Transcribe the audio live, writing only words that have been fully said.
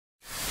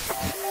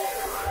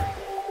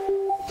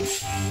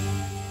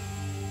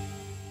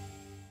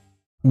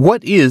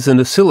What is an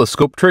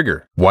oscilloscope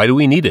trigger? Why do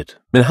we need it?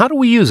 And how do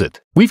we use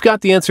it? We've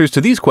got the answers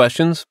to these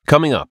questions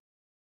coming up.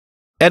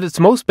 At its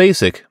most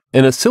basic,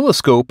 an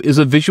oscilloscope is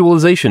a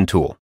visualization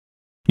tool.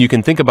 You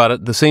can think about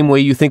it the same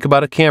way you think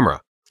about a camera.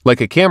 Like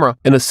a camera,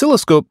 an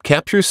oscilloscope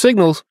captures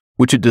signals,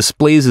 which it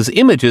displays as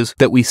images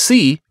that we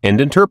see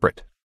and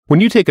interpret.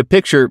 When you take a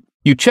picture,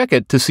 you check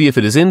it to see if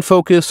it is in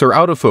focus or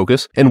out of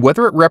focus and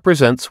whether it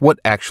represents what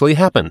actually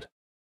happened.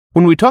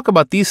 When we talk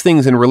about these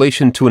things in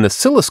relation to an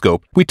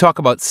oscilloscope, we talk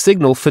about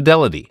signal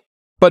fidelity.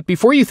 But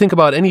before you think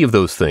about any of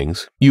those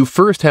things, you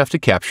first have to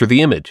capture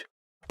the image.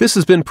 This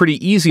has been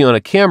pretty easy on a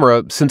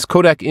camera since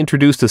Kodak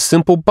introduced a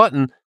simple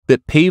button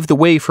that paved the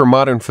way for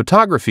modern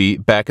photography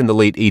back in the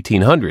late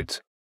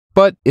 1800s.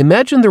 But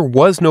imagine there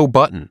was no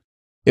button.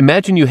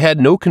 Imagine you had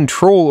no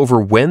control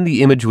over when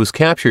the image was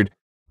captured,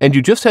 and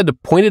you just had to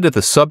point it at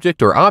the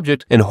subject or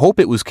object and hope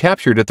it was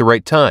captured at the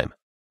right time.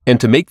 And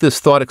to make this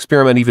thought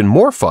experiment even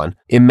more fun,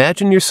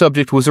 imagine your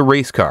subject was a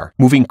race car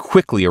moving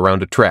quickly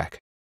around a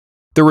track.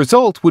 The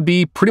result would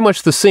be pretty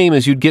much the same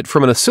as you'd get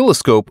from an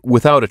oscilloscope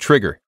without a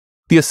trigger.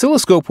 The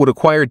oscilloscope would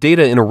acquire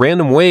data in a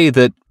random way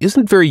that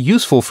isn't very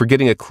useful for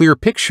getting a clear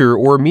picture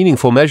or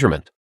meaningful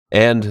measurement.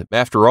 And,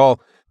 after all,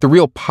 the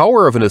real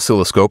power of an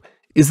oscilloscope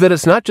is that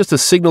it's not just a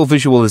signal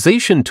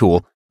visualization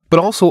tool, but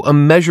also a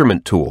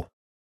measurement tool.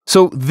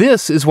 So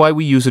this is why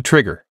we use a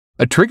trigger.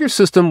 A trigger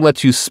system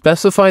lets you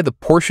specify the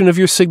portion of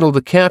your signal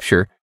to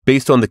capture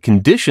based on the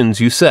conditions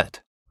you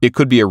set. It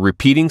could be a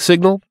repeating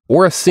signal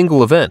or a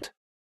single event.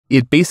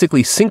 It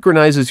basically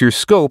synchronizes your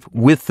scope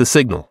with the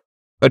signal.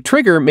 A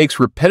trigger makes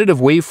repetitive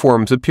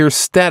waveforms appear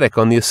static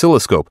on the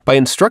oscilloscope by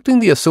instructing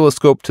the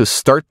oscilloscope to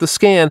start the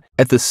scan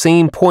at the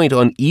same point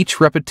on each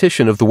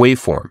repetition of the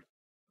waveform.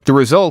 The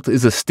result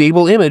is a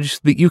stable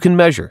image that you can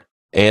measure.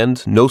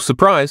 And, no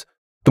surprise,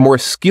 the more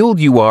skilled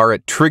you are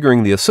at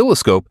triggering the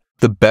oscilloscope,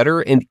 the better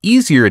and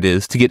easier it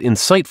is to get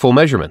insightful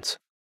measurements.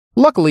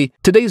 Luckily,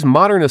 today's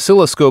modern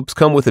oscilloscopes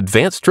come with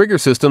advanced trigger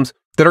systems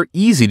that are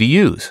easy to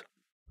use.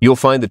 You'll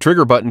find the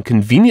trigger button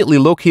conveniently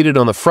located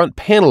on the front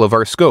panel of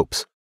our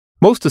scopes.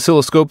 Most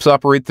oscilloscopes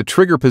operate the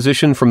trigger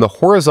position from the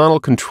horizontal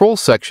control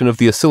section of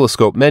the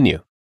oscilloscope menu.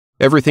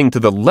 Everything to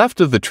the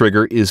left of the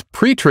trigger is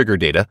pre-trigger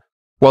data,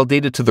 while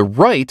data to the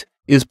right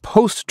is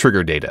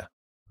post-trigger data.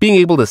 Being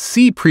able to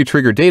see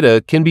pre-trigger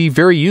data can be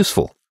very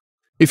useful.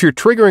 If you're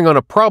triggering on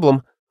a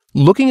problem,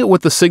 looking at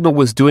what the signal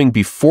was doing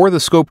before the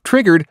scope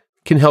triggered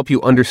can help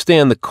you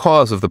understand the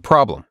cause of the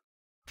problem.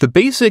 The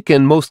basic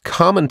and most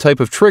common type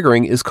of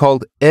triggering is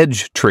called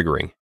edge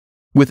triggering.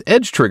 With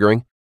edge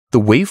triggering, the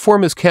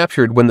waveform is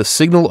captured when the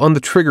signal on the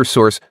trigger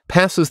source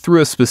passes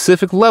through a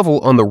specific level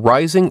on the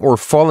rising or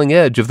falling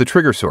edge of the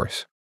trigger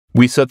source.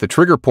 We set the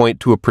trigger point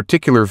to a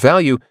particular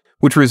value,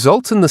 which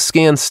results in the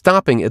scan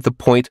stopping at the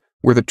point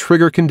where the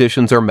trigger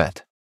conditions are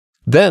met.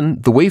 Then,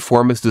 the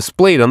waveform is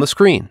displayed on the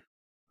screen.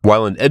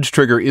 While an edge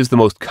trigger is the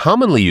most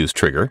commonly used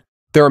trigger,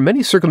 there are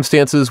many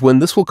circumstances when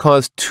this will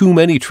cause too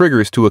many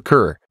triggers to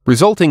occur,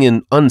 resulting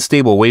in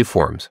unstable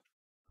waveforms.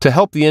 To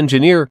help the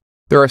engineer,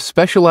 there are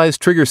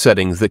specialized trigger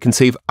settings that can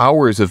save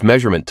hours of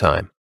measurement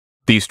time.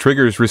 These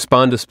triggers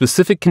respond to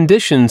specific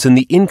conditions in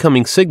the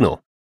incoming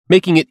signal,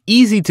 making it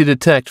easy to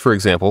detect, for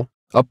example,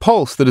 a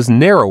pulse that is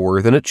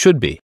narrower than it should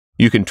be.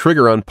 You can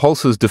trigger on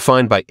pulses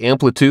defined by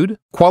amplitude,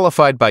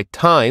 qualified by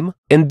time,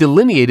 and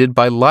delineated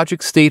by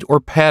logic state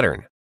or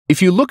pattern.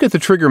 If you look at the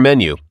trigger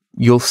menu,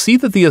 you'll see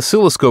that the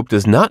oscilloscope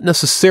does not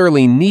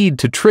necessarily need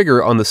to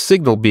trigger on the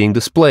signal being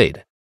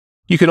displayed.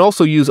 You can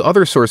also use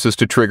other sources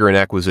to trigger an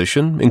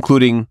acquisition,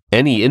 including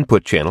any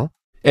input channel,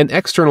 an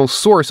external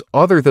source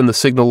other than the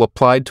signal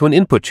applied to an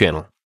input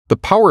channel, the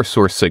power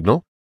source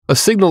signal, a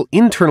signal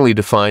internally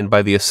defined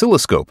by the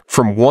oscilloscope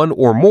from one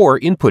or more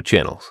input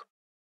channels.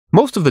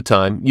 Most of the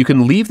time, you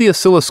can leave the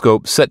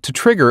oscilloscope set to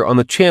trigger on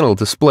the channel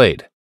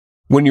displayed.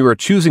 When you are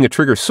choosing a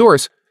trigger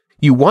source,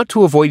 you want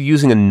to avoid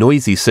using a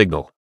noisy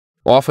signal.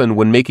 Often,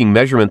 when making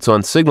measurements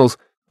on signals,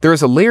 there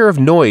is a layer of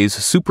noise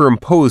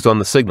superimposed on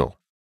the signal.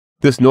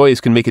 This noise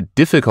can make it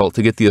difficult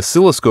to get the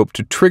oscilloscope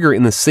to trigger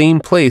in the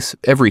same place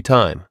every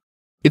time.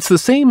 It's the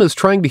same as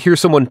trying to hear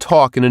someone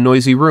talk in a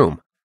noisy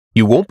room.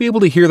 You won't be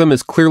able to hear them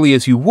as clearly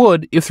as you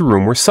would if the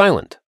room were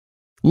silent.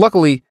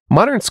 Luckily,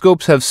 modern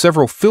scopes have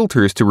several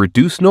filters to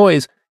reduce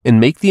noise and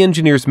make the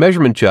engineer's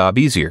measurement job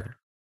easier.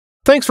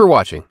 Thanks for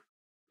watching.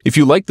 If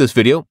you liked this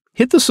video,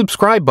 hit the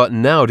subscribe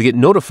button now to get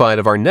notified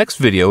of our next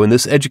video in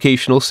this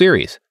educational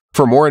series.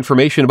 For more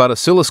information about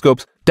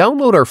oscilloscopes,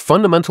 download our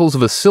Fundamentals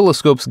of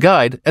Oscilloscopes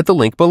guide at the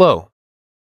link below.